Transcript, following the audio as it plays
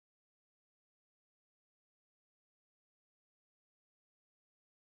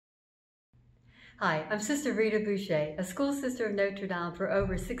Hi, I'm Sister Rita Boucher, a school sister of Notre Dame for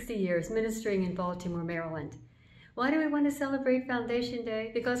over 60 years, ministering in Baltimore, Maryland. Why do we want to celebrate Foundation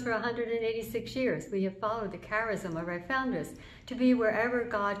Day? Because for 186 years we have followed the charism of our founders to be wherever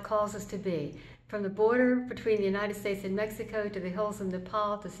God calls us to be, from the border between the United States and Mexico to the hills of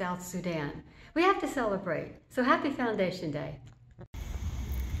Nepal to South Sudan. We have to celebrate, so happy Foundation Day.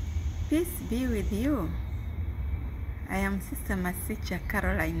 Peace be with you. I am Sister Masicha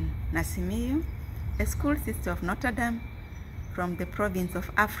Caroline Nasimiyu, a school sister of Notre Dame from the province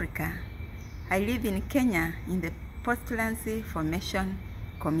of Africa. I live in Kenya in the Postulancy Formation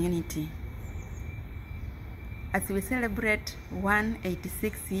community. As we celebrate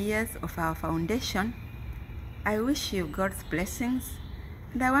 186 years of our foundation, I wish you God's blessings,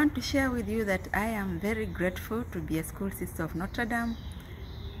 and I want to share with you that I am very grateful to be a school sister of Notre Dame.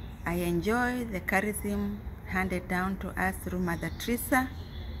 I enjoy the charism handed down to us through Mother Teresa,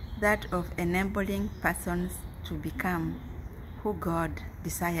 that of enabling persons to become who God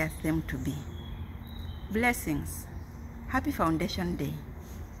desires them to be. Blessings. Happy Foundation Day.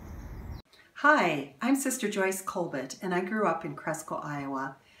 Hi, I'm Sister Joyce Colbert, and I grew up in Cresco,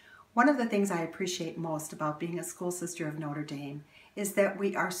 Iowa. One of the things I appreciate most about being a school sister of Notre Dame is that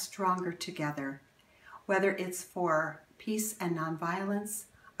we are stronger together. Whether it's for peace and nonviolence,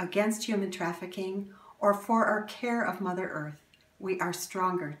 against human trafficking, or for our care of Mother Earth, we are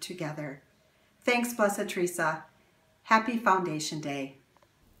stronger together. Thanks, Blessed Teresa. Happy Foundation Day.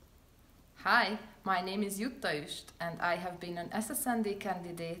 Hi, my name is Jutta Üst, and I have been an SSND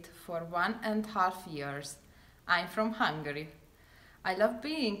candidate for 1.5 years. I'm from Hungary. I love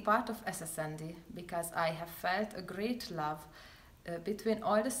being part of SSND because I have felt a great love between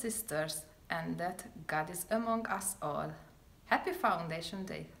all the sisters and that God is among us all. Happy Foundation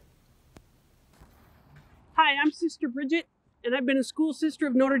Day. Hi, I'm Sister Bridget, and I've been a school sister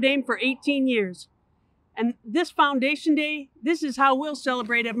of Notre Dame for 18 years. And this Foundation Day, this is how we'll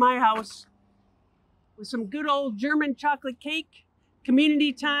celebrate at my house. With some good old German chocolate cake,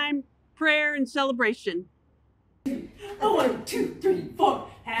 community time, prayer, and celebration. 1, 2, 3, 4.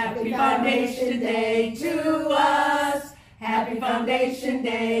 Happy Foundation Day to us. Happy Foundation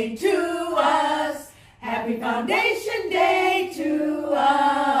Day to us. Happy Foundation Day to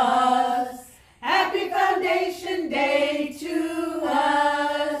us. Happy Foundation Day